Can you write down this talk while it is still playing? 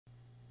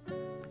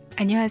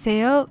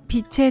안녕하세요.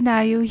 빛의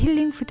나유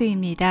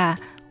힐링푸드입니다.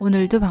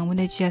 오늘도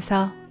방문해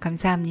주셔서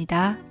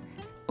감사합니다.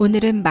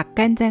 오늘은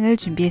맛간장을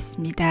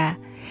준비했습니다.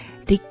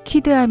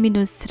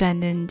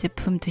 리퀴드아미노스라는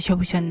제품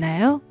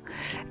드셔보셨나요?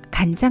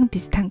 간장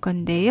비슷한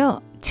건데요.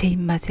 제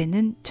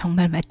입맛에는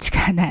정말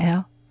맞지가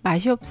않아요.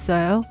 맛이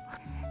없어요.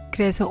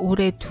 그래서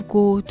오래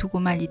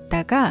두고만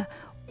있다가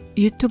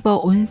유튜버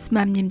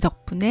온스맘님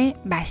덕분에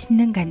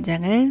맛있는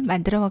간장을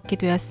만들어 먹게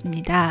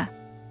되었습니다.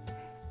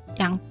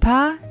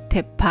 양파,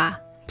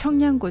 대파,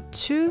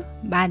 청양고추,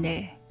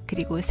 마늘,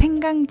 그리고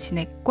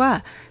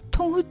생강진액과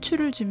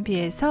통후추를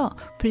준비해서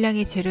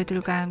분량의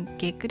재료들과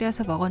함께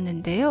끓여서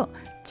먹었는데요.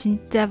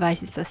 진짜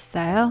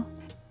맛있었어요.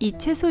 이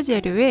채소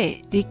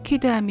재료에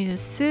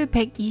리퀴드아미노스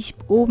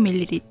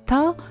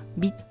 125ml,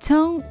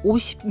 미청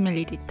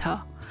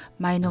 50ml,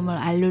 마이노멀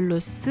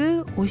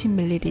알룰로스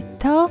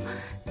 50ml,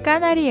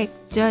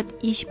 까나리액젓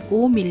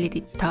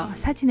 25ml,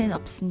 사진에는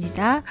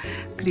없습니다.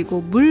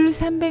 그리고 물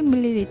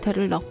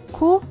 300ml를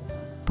넣고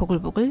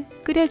보글보글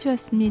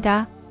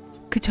끓여주었습니다.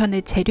 그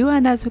전에 재료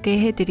하나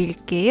소개해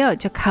드릴게요.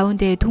 저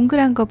가운데에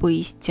동그란 거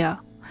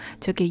보이시죠?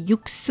 저게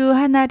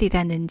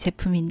육수한알이라는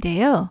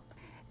제품인데요.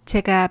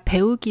 제가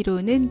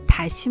배우기로는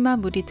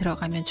다시마물이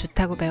들어가면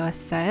좋다고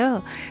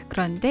배웠어요.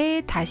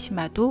 그런데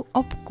다시마도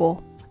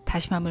없고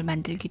다시마물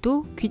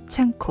만들기도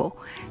귀찮고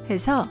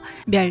해서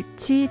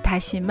멸치,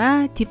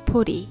 다시마,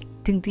 디포리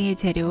등등의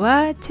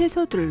재료와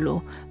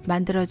채소들로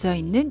만들어져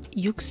있는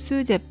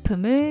육수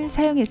제품을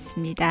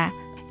사용했습니다.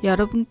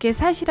 여러분께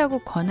사시라고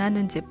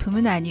권하는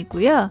제품은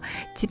아니고요.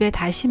 집에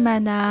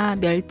다시마나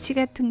멸치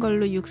같은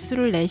걸로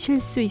육수를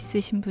내실 수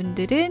있으신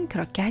분들은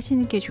그렇게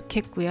하시는 게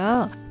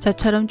좋겠고요.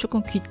 저처럼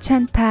조금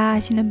귀찮다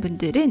하시는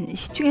분들은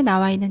시중에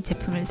나와 있는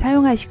제품을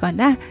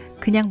사용하시거나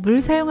그냥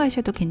물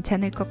사용하셔도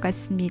괜찮을 것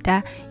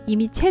같습니다.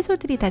 이미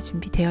채소들이 다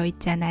준비되어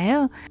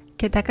있잖아요.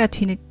 게다가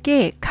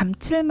뒤늦게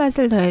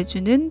감칠맛을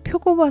더해주는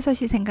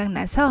표고버섯이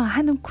생각나서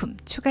한 움큼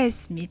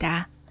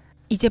추가했습니다.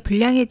 이제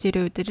분량의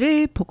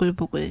재료들을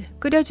보글보글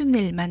끓여주는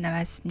일만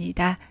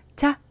남았습니다.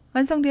 자,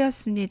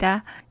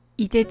 완성되었습니다.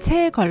 이제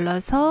체에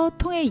걸러서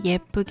통에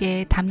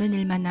예쁘게 담는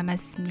일만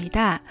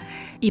남았습니다.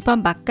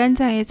 이번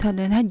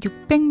맛간장에서는 한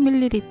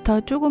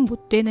 600ml 조금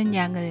못 되는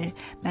양을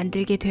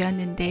만들게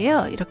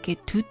되었는데요. 이렇게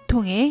두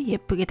통에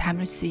예쁘게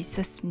담을 수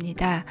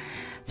있었습니다.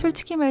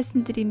 솔직히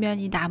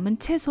말씀드리면 이 남은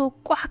채소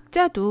꽉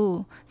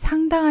짜도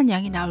상당한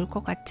양이 나올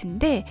것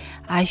같은데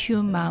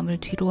아쉬운 마음을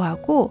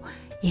뒤로하고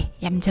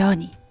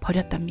얌전히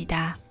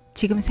버렸답니다.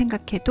 지금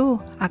생각해도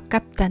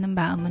아깝다는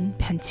마음은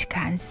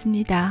변치가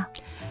않습니다.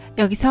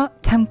 여기서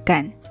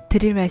잠깐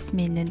드릴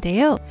말씀이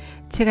있는데요.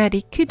 제가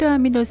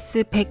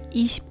리퀴드아미노스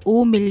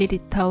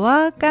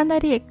 125ml와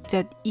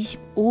까나리액젓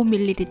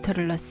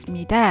 25ml를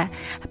넣습니다.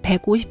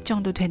 150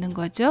 정도 되는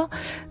거죠.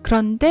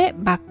 그런데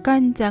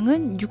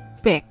맛간장은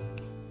 600.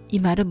 이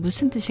말은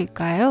무슨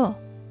뜻일까요?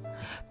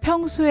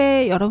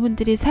 평소에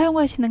여러분들이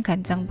사용하시는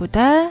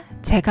간장보다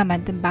제가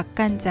만든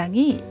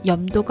맛간장이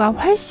염도가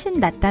훨씬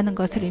낮다는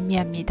것을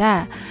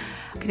의미합니다.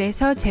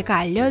 그래서 제가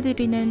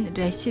알려드리는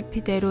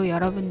레시피대로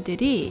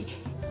여러분들이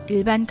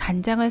일반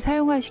간장을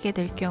사용하시게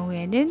될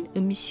경우에는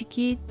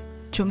음식이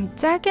좀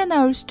짜게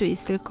나올 수도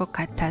있을 것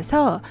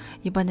같아서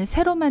이번에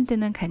새로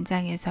만드는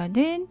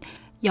간장에서는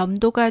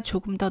염도가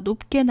조금 더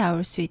높게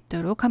나올 수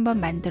있도록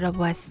한번 만들어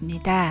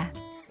보았습니다.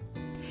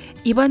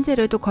 이번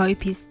재료도 거의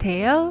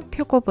비슷해요.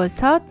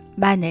 표고버섯,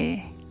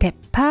 마늘,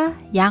 대파,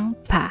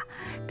 양파,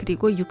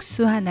 그리고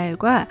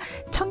육수한알과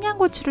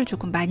청양고추를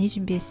조금 많이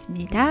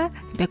준비했습니다.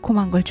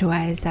 매콤한 걸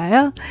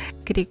좋아해서요.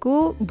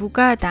 그리고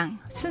무가당,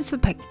 순수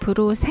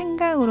 100%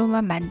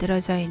 생강으로만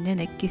만들어져 있는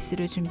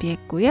액기스를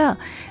준비했고요.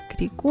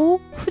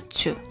 그리고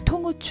후추,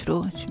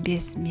 통후추로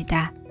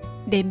준비했습니다.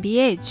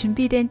 냄비에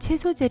준비된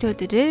채소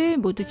재료들을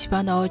모두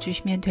집어넣어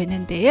주시면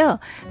되는데요.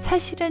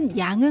 사실은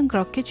양은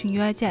그렇게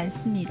중요하지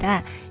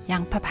않습니다.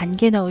 양파 반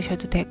개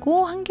넣으셔도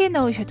되고 1개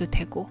넣으셔도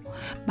되고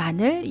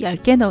마늘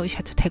 10개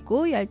넣으셔도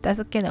되고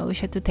 15개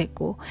넣으셔도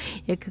되고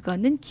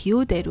그거는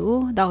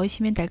기호대로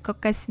넣으시면 될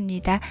것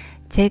같습니다.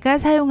 제가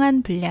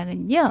사용한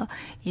분량은요.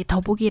 이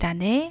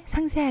더보기란에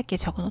상세하게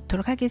적어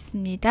놓도록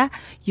하겠습니다.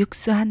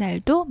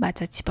 육수한알도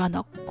마저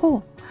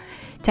집어넣고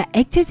자,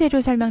 액체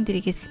재료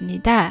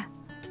설명드리겠습니다.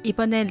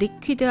 이번에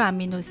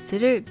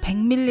리퀴드아미노스를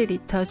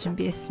 100ml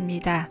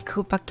준비했습니다.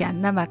 그것밖에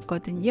안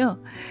남았거든요.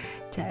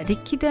 자,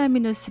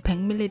 리퀴드아미노스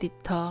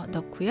 100ml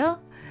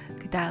넣고요.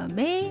 그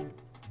다음에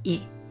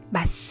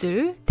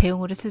맛술,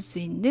 대용으로 쓸 수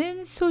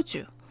있는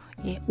소주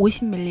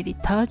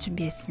 50ml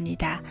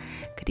준비했습니다.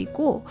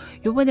 그리고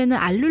이번에는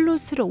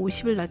알룰로스를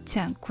 50을 넣지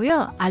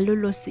않고요.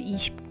 알룰로스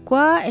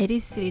 20과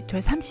에리스리톨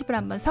 30을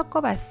한번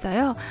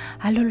섞어봤어요.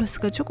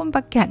 알룰로스가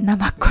조금밖에 안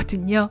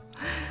남았거든요.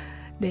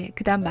 네,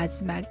 그 다음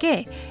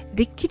마지막에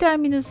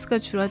리퀴드아미노스가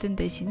줄어든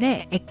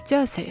대신에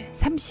액젓을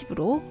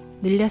 30으로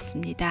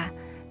늘렸습니다.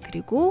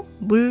 그리고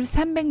물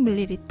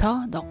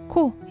 300ml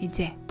넣고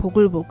이제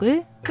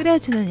보글보글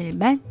끓여주는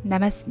일만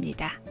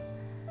남았습니다.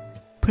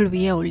 불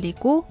위에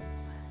올리고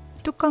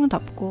뚜껑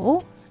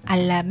덮고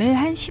알람을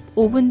한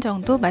 15분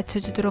정도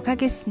맞춰주도록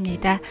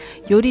하겠습니다.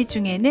 요리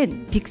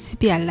중에는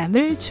빅스비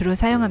알람을 주로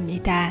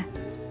사용합니다.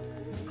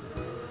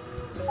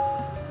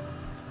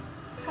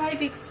 하이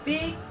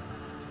빅스비,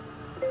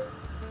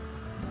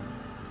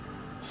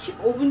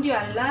 15분 뒤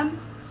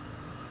알람.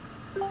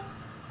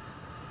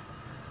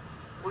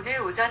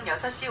 오늘 오전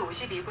 6시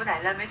 52분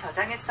알람을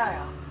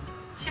저장했어요.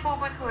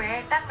 15분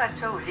후에 딱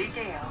맞춰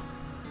올릴게요.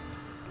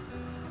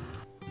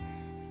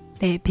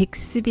 네,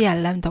 빅스비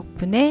알람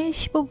덕분에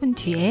 15분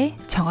뒤에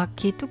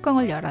정확히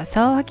뚜껑을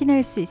열어서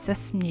확인할 수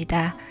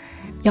있었습니다.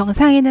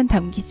 영상에는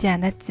담기지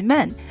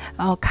않았지만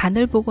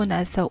간을 보고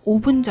나서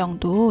 5분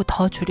정도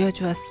더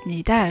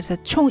졸여주었습니다. 그래서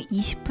총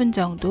 20분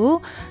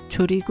정도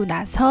졸이고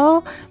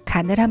나서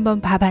간을 한번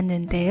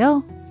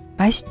봐봤는데요.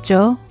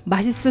 맛있죠?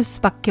 맛있을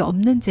수밖에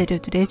없는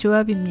재료들의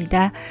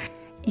조합입니다.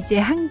 이제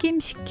한 김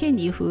식힌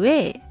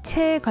이후에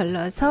체에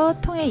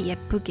걸러서 통에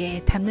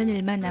예쁘게 담는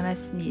일만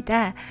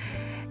남았습니다.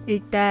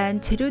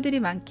 일단 재료들이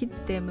많기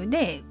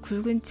때문에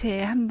굵은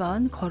체에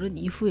한번 거른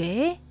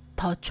이후에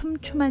더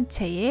촘촘한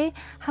체에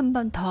한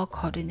번 더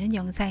거르는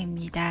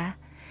영상입니다.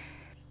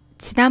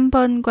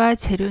 지난번과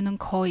재료는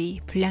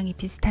거의 분량이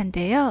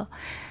비슷한데요.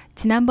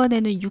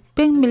 지난번에는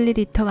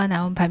 600ml가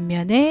나온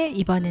반면에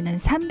이번에는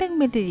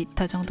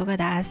 300ml 정도가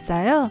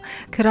나왔어요.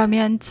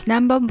 그러면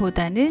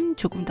지난번보다는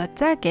조금 더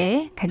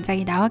짜게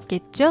간장이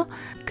나왔겠죠?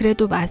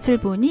 그래도 맛을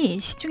보니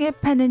시중에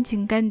파는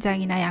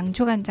진간장이나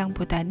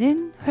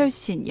양조간장보다는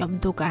훨씬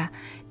염도가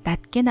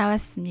낮게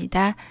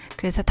나왔습니다.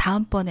 그래서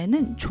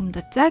다음번에는 좀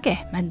더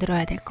짜게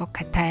만들어야 될 것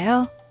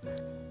같아요.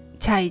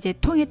 자, 이제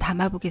통에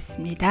담아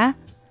보겠습니다.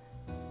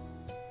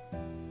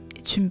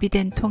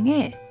 준비된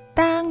통에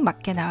딱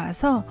맞게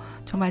나와서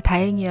정말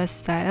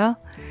다행이었어요.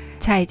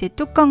 자, 이제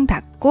뚜껑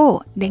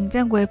닫고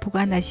냉장고에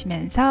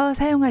보관하시면서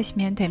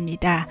사용하시면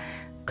됩니다.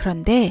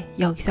 그런데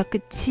여기서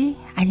끝이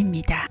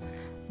아닙니다.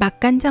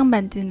 맛간장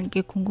만드는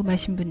게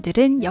궁금하신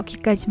분들은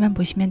여기까지만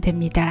보시면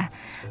됩니다.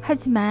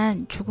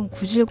 하지만 조금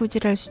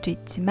구질구질할 수도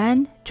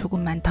있지만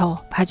조금만 더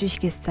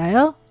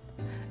봐주시겠어요?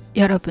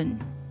 여러분,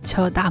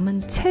 저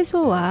남은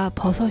채소와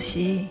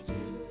버섯이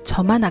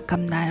저만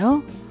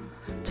아깝나요?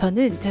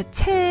 저는 저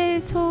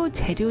채소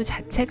재료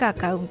자체가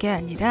아까운 게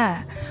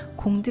아니라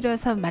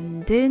공들여서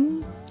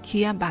만든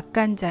귀한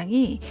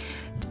맛간장이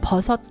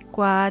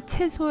버섯과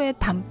채소에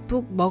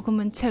담뿍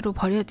머금은 채로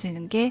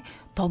버려지는 게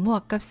너무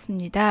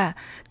아깝습니다.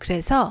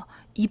 그래서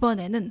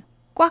이번에는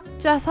꽉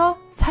짜서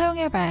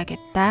사용해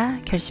봐야겠다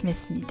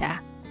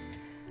결심했습니다.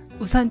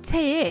 우선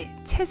체에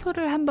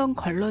채소를 한번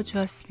걸러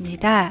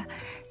주었습니다.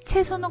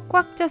 채소는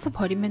꽉 짜서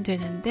버리면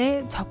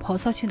되는데 저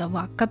버섯이 너무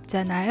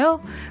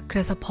아깝잖아요.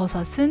 그래서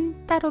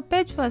버섯은 따로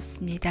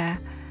빼주었습니다.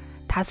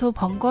 다소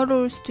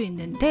번거로울 수도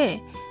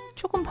있는데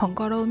조금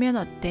번거로우면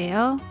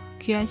어때요?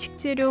 귀한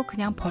식재료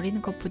그냥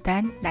버리는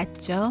것보단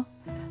낫죠.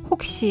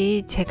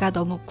 혹시 제가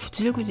너무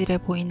구질구질해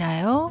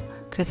보이나요?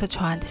 그래서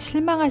저한테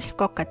실망하실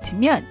것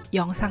같으면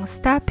영상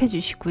스탑해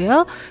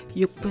주시고요.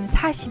 6분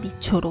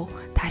 42초로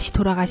다시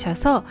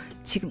돌아가셔서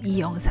지금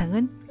이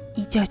영상은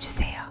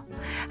잊어주세요.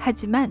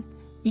 하지만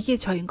이게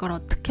저인 걸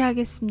어떻게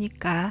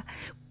하겠습니까?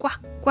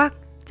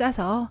 꽉꽉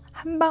짜서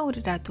한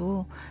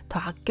방울이라도 더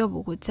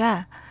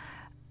아껴보고자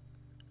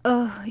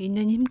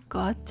있는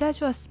힘껏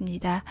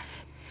짜주었습니다.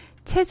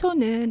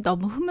 채소는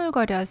너무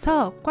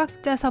흐물거려서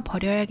꽉 짜서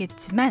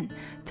버려야겠지만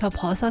저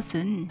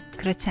버섯은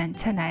그렇지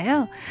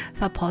않잖아요.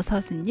 그래서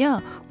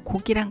버섯은요,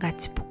 고기랑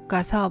같이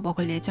볶아서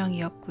먹을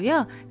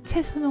예정이었고요.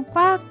 채소는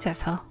꽉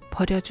짜서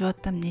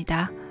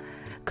버려주었답니다.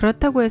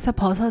 그렇다고 해서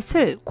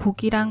버섯을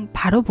고기랑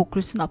바로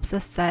볶을 순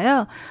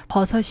없었어요.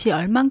 버섯이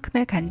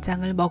얼만큼의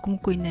간장을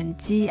머금고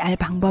있는지 알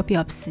방법이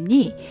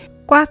없으니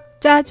꽉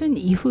짜준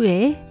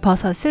이후에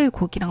버섯을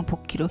고기랑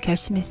볶기로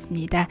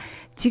결심했습니다.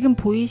 지금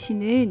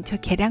보이시는 저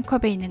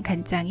계량컵에 있는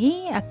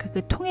간장이 아까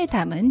그 통에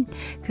담은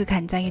그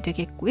간장이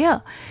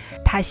되겠고요.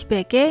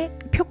 다시백에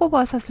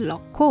표고버섯을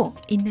넣고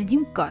있는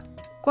힘껏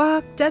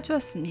꽉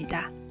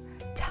짜주었습니다.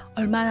 자,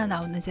 얼마나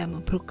나오는지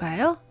한번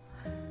볼까요?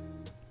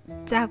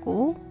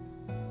 짜고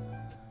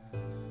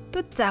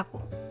또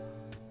짜고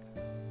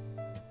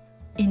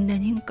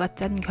있는 힘껏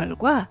짠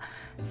결과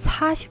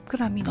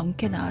 40g이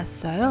넘게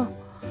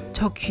나왔어요.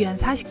 저 귀한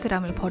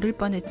 40g을 버릴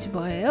뻔했지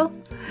뭐예요?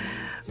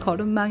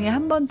 거름망에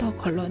한 번 더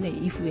걸러낸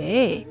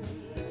이후에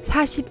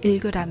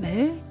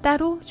 41g을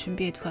따로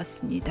준비해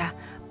두었습니다.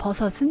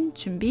 버섯은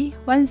준비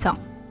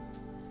완성.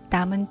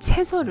 남은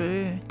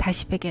채소를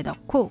다시백에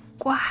넣고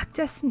꽉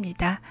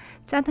짰습니다.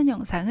 짜는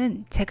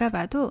영상은 제가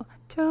봐도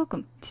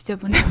조금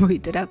지저분해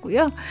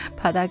보이더라고요.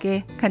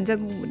 바닥에 간장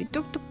국물이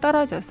뚝뚝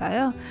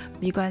떨어져서요.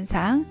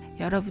 미관상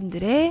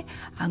여러분들의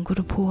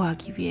안구를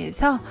보호하기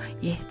위해서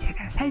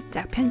제가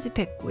살짝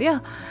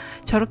편집했고요.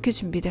 저렇게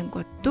준비된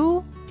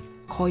것도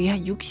거의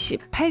한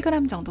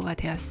 68g 정도가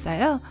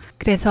되었어요.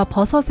 그래서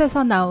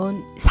버섯에서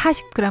나온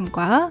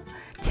 40g과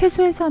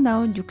채소에서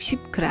나온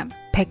 60g,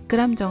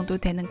 100g 정도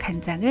되는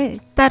간장을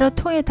따로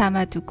통에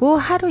담아두고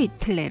하루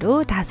이틀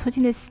내로 다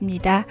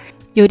소진했습니다.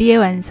 요리의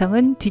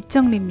완성은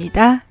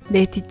뒷정리입니다.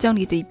 내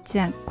뒷정리도 잊지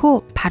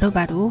않고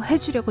바로바로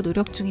해주려고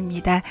노력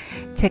중입니다.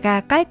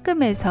 제가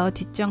깔끔해서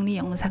뒷정리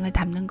영상을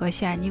담는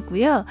것이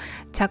아니고요.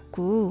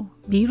 자꾸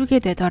미루게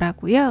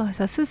되더라고요.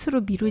 그래서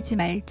스스로 미루지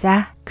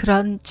말자.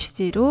 그런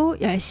취지로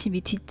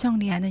열심히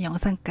뒷정리하는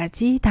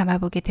영상까지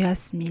담아보게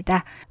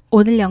되었습니다.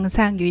 오늘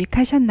영상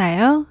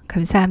유익하셨나요?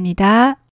 감사합니다.